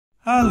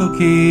Hello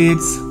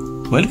kids,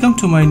 welcome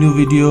to my new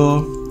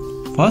video.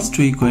 First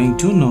we going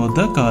to know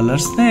the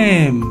colors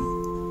name.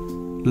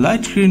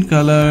 Light green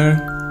color,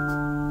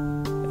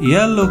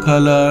 yellow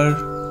color,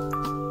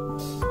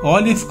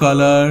 olive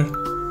color,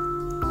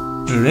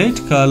 red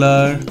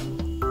color,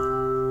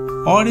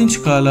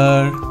 orange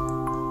color,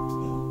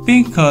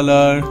 pink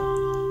color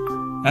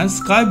and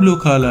sky blue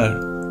color.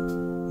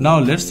 Now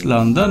let's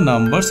learn the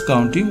numbers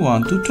counting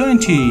 1 to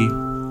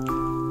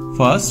 20.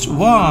 First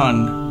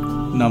 1.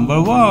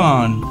 Number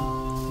 1.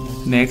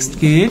 Next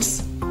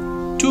kids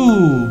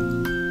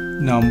 2.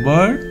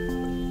 Number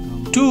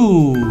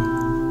 2.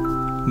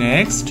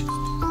 Next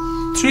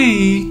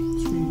 3.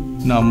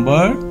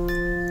 Number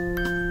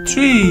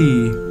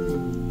 3.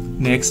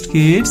 Next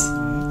kids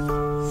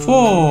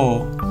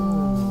 4.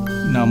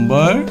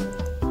 Number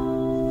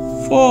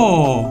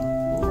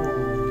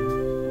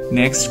 4.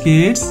 Next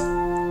kids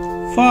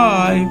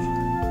 5.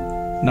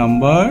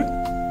 Number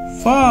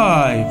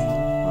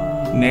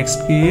 5.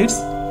 Next kids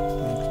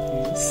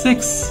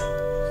 6.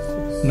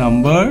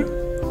 Number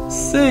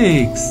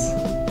 6.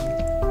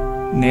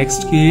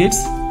 Next kids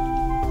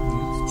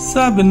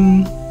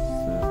 7.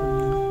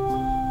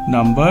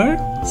 Number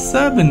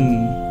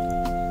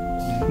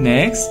 7.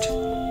 Next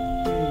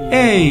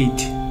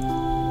 8.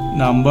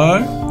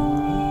 Number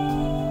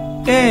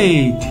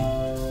 8.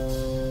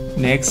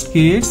 Next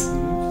kids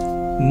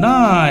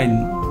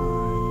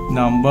 9.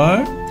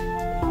 Number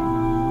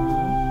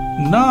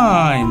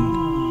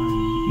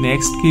 9.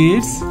 Next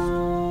kids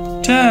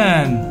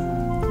 10.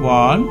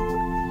 1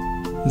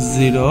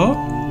 0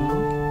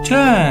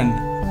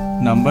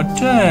 10. Number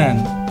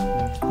 10.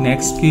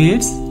 Next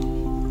kids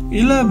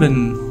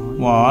 11.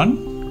 1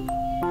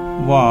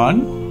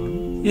 1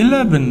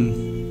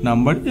 11.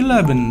 Number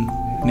 11.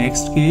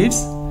 Next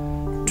kids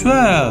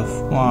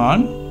 12.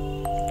 1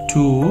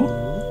 2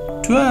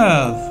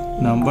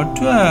 12. Number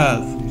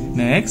 12.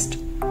 Next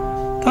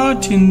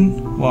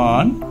 13.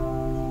 1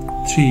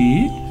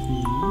 3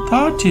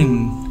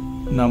 13.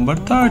 Number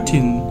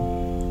 13.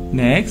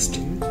 Next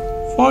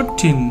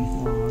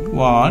 14.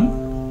 1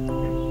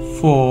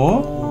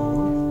 4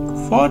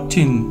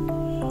 14.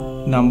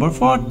 Number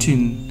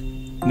 14.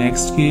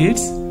 Next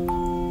kids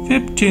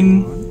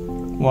 15.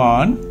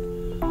 1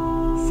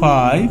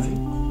 5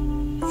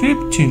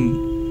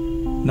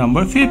 15.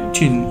 Number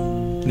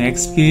 15.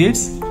 Next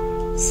kids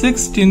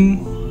 16.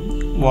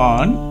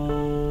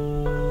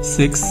 1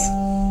 6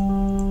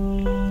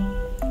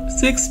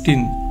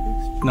 16.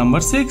 Number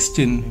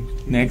 16.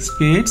 Next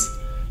kids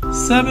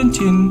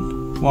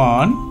 17.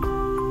 1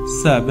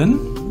 7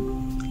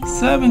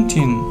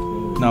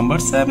 17. Number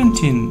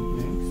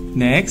 17.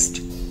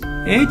 Next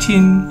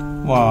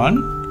 18.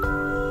 1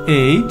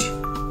 8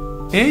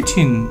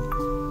 18.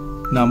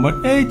 Number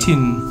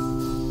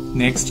 18.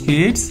 Next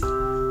kids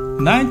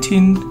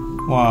 19.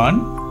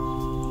 1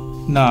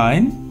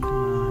 9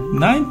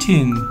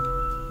 19.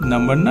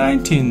 Number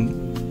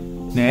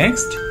 19.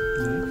 Next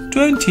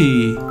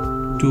 20.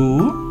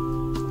 2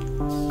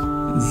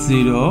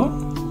 0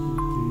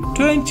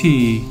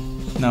 20.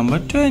 Number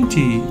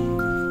 20.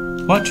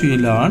 What we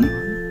learn?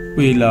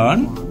 We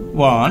learn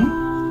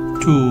 1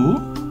 2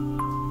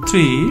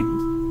 3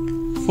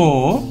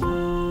 4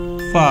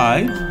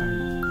 5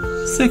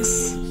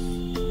 6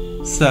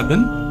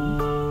 7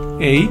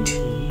 8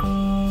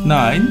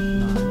 9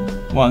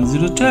 1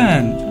 0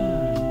 10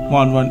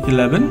 1 1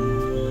 11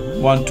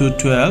 1 2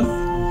 12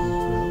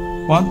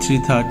 1 3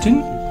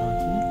 13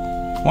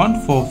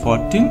 1 4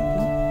 14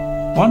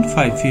 1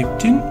 5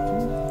 15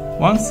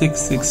 1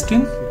 6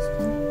 16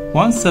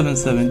 1 7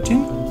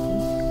 17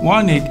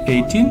 1 8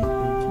 18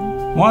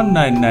 1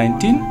 9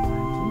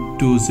 19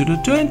 2 0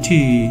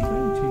 20.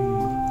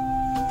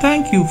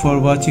 Thank you for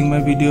watching my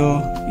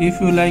video.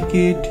 If you like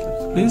it,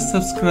 please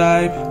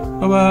subscribe.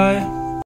 Bye bye.